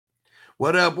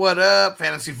What up? What up?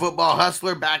 Fantasy Football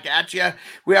Hustler back at you.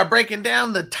 We are breaking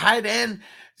down the tight end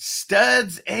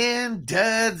studs and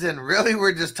duds. And really,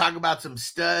 we're just talking about some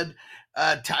stud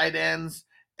tight ends.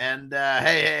 And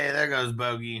hey, there goes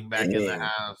Bogey back in the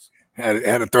house. Had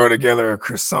to throw together a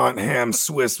croissant ham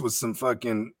Swiss with some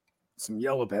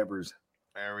yellow peppers.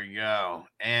 There we go.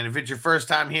 And if it's your first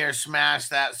time here, smash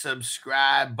that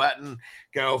subscribe button.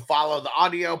 Go follow the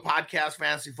audio podcast,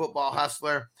 Fantasy Football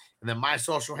Hustler. And then my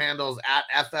social handles at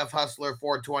FF Hustler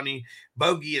 420.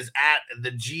 Bogey is at the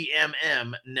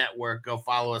GMM Network. Go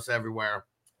follow us everywhere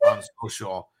on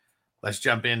social. Let's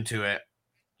jump into it.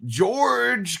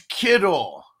 George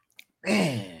Kittle.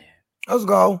 Man. Let's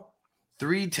go.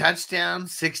 3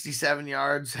 touchdowns, 67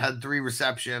 yards, had 3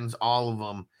 receptions. All of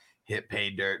them hit pay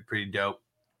dirt. Pretty dope.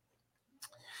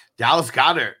 Dallas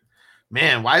Goedert.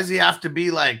 Man, why does he have to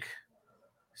be like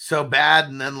so bad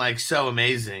and then like so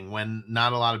amazing when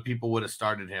not a lot of people would have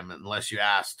started him unless you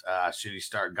asked, should he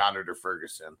start Goddard or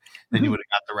Ferguson? Then you would have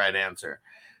got the right answer.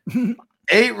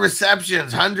 8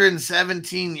 receptions,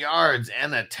 117 yards,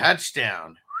 and a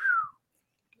touchdown.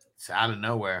 It's out of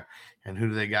nowhere. And who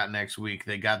do they got next week?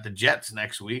 They got the Jets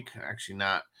next week. Actually,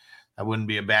 not. That wouldn't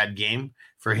be a bad game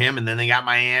for him. And then they got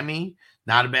Miami.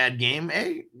 Not a bad game.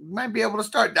 Hey, might be able to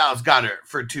start Dallas Goedert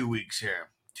for 2 weeks here.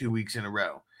 2 weeks in a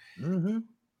row. Mm-hmm.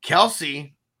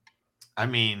 Kelsey, I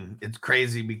mean, it's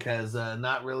crazy because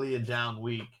not really a down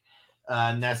week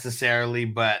necessarily,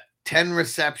 but 10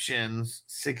 receptions,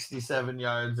 67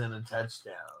 yards, and a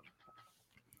touchdown.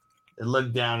 It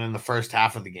looked down in the first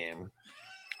half of the game.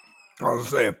 I was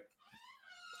saying,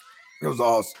 it was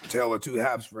all tale of 2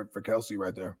 halves for Kelsey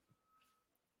right there.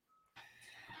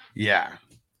 Yeah,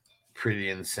 pretty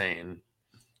insane.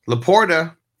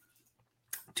 Laporta,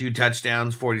 2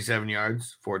 touchdowns, 47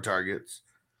 yards, 4 targets.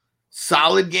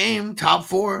 Solid game, top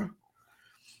 4.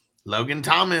 Logan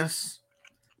Thomas,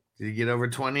 did he get over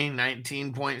 20?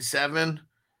 19.7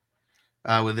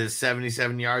 with his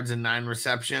 77 yards and 9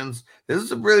 receptions. This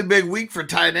is a really big week for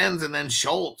tight ends. And then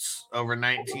Schultz over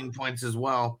 19 points as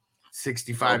well,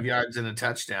 65 yards and a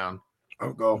touchdown.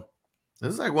 I'll go.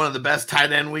 This is like one of the best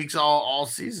tight end weeks all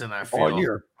season, I feel. All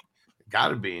year. Got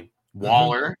to be.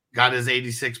 Waller got his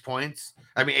 86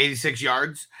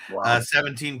 yards,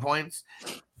 17 points.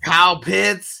 Kyle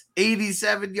Pitts,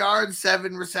 87 yards,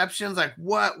 7 receptions. Like,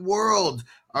 what world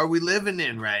are we living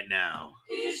in right now?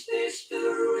 Is this the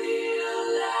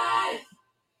real life?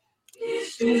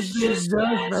 Is this just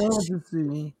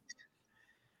fantasy?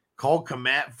 Cole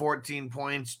Kmet, 14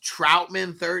 points.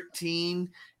 Troutman, 13.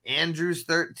 Andrews,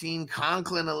 13.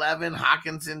 Conklin, 11.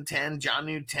 Hawkinson, 10.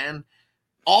 Jonnu, 10.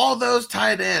 All those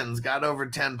tight ends got over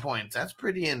 10 points. That's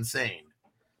pretty insane.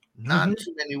 Not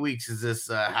too many weeks is this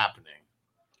happening.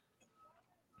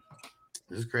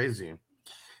 This is crazy.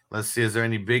 Let's see. Is there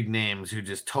any big names who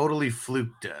just totally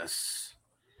fluked us?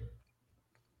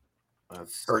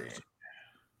 Let's see.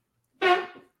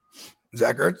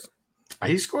 Zach Ertz?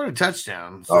 He scored a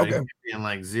touchdown. So he could be in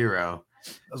like 0.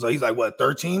 So he's like, what,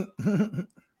 13?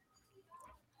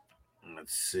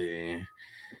 Let's see.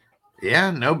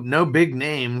 Yeah, no big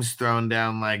names thrown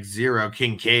down like 0.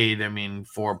 Kincaid, I mean,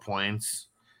 4 points.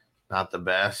 Not the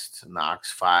best.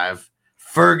 Knox, 5.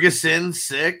 Ferguson,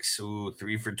 6. Ooh,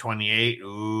 3 for 28.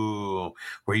 Ooh,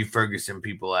 where you Ferguson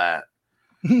people at?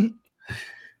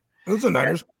 Those are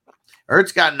Niners.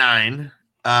 Ertz got 9.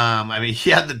 I mean,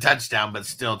 he had the touchdown, but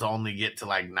still to only get to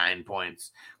like 9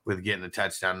 points with getting a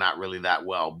touchdown, not really that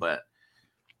well. But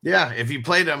yeah, if you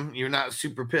played him, you're not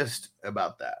super pissed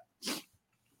about that.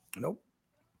 Nope.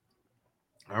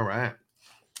 All right.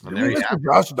 Did we miss the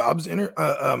Josh Dobbs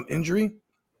injury?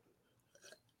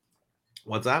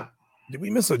 What's that? Did we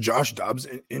miss a Josh Dobbs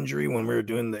injury when we were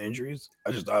doing the injuries?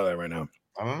 I just thought of that right now.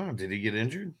 I don't know. Did he get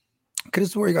injured? I could have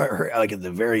swore he got hurt like at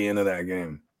the very end of that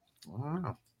game. I don't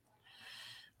know.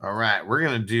 All right. We're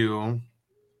gonna do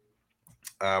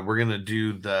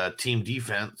the team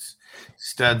defense,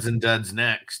 studs and duds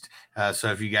next.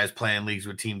 So if you guys play in leagues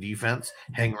with team defense,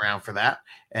 hang around for that.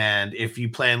 And if you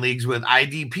play in leagues with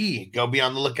IDP, go be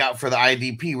on the lookout for the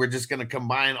IDP. We're just going to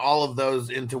combine all of those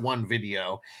into one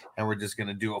video, and we're just going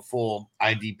to do a full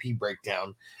IDP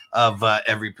breakdown of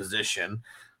every position.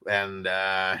 And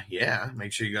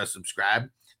make sure you go subscribe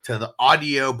to the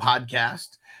audio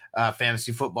podcast,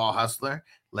 Fantasy Football Hustler.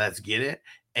 Let's get it.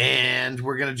 And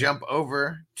we're going to jump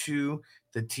over to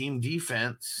the team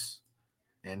defense.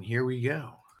 And here we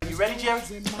go. You ready, Jerry?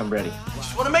 I'm ready.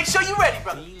 Just want to make sure you're ready,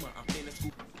 brother.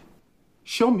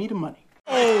 Show me the money.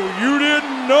 Oh, you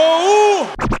didn't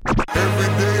know? Every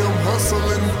day I'm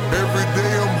hustling. Every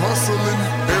day I'm hustling.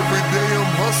 Every day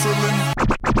I'm hustling.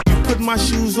 You put my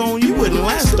shoes on, you wouldn't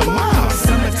last a mile.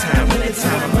 Summertime, when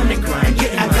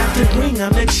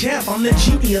chef, I'm the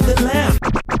genie of the lamp.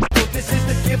 This is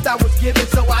the gift I was given,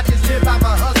 so I just live by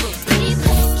my hustle. Keep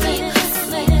hustling.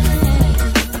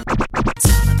 It's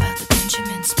all about the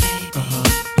Benjamins, baby.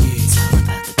 Yeah. It's all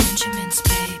about the Benjamins,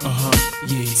 baby.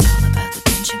 Yeah. It's all about the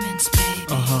Benjamins, baby.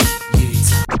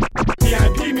 Yeah.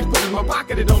 VIP me put in my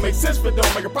pocket, it don't make sense, but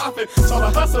don't make a profit. So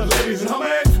I hustle, ladies and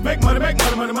homies. Make money, money.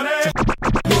 Called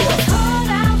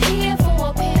out here for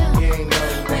a pill.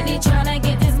 When he tryna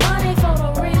get this money for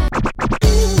the real.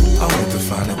 I want to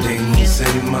find a thing to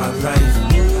save my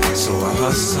life, so I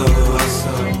hustle.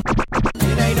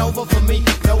 It ain't over for me,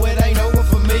 no, it ain't over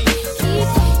for me. Keep.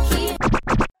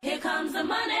 Here comes the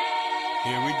money.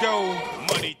 Here we go.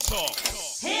 Money talk.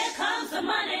 Here comes the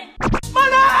money.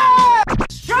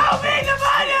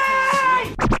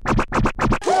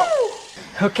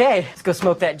 Okay, let's go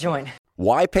smoke that joint.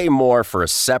 Why pay more for a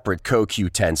separate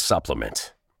CoQ10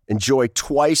 supplement? Enjoy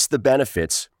twice the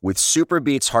benefits with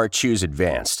SuperBeets Heart Chews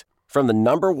Advanced. From the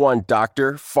 #1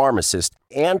 doctor, pharmacist,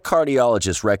 and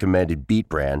cardiologist recommended beet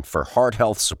brand for heart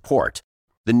health support,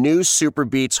 the new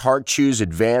SuperBeets Heart Chews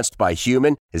Advanced by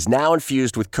Human is now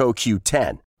infused with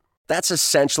CoQ10. That's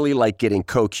essentially like getting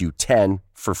CoQ10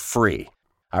 for free.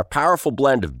 Our powerful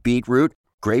blend of beetroot,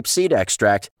 grapeseed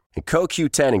extract, and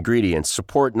CoQ10 ingredients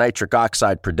support nitric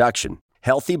oxide production,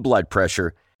 healthy blood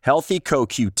pressure, healthy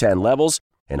CoQ10 levels,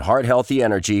 and heart-healthy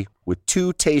energy with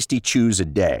 2 tasty chews a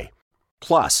day.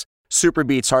 Plus,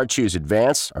 SuperBeets Heart Chews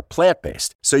Advance are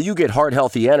plant-based, so you get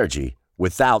heart-healthy energy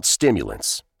without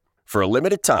stimulants. For a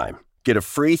limited time, get a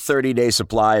free 30-day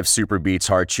supply of SuperBeets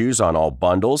Heart Chews on all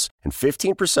bundles and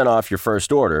 15% off your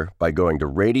first order by going to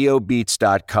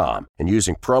RadioBeats.com and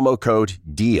using promo code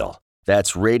DEAL.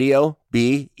 That's Radio,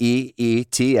 BEETS.com,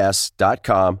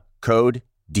 code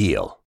DEAL.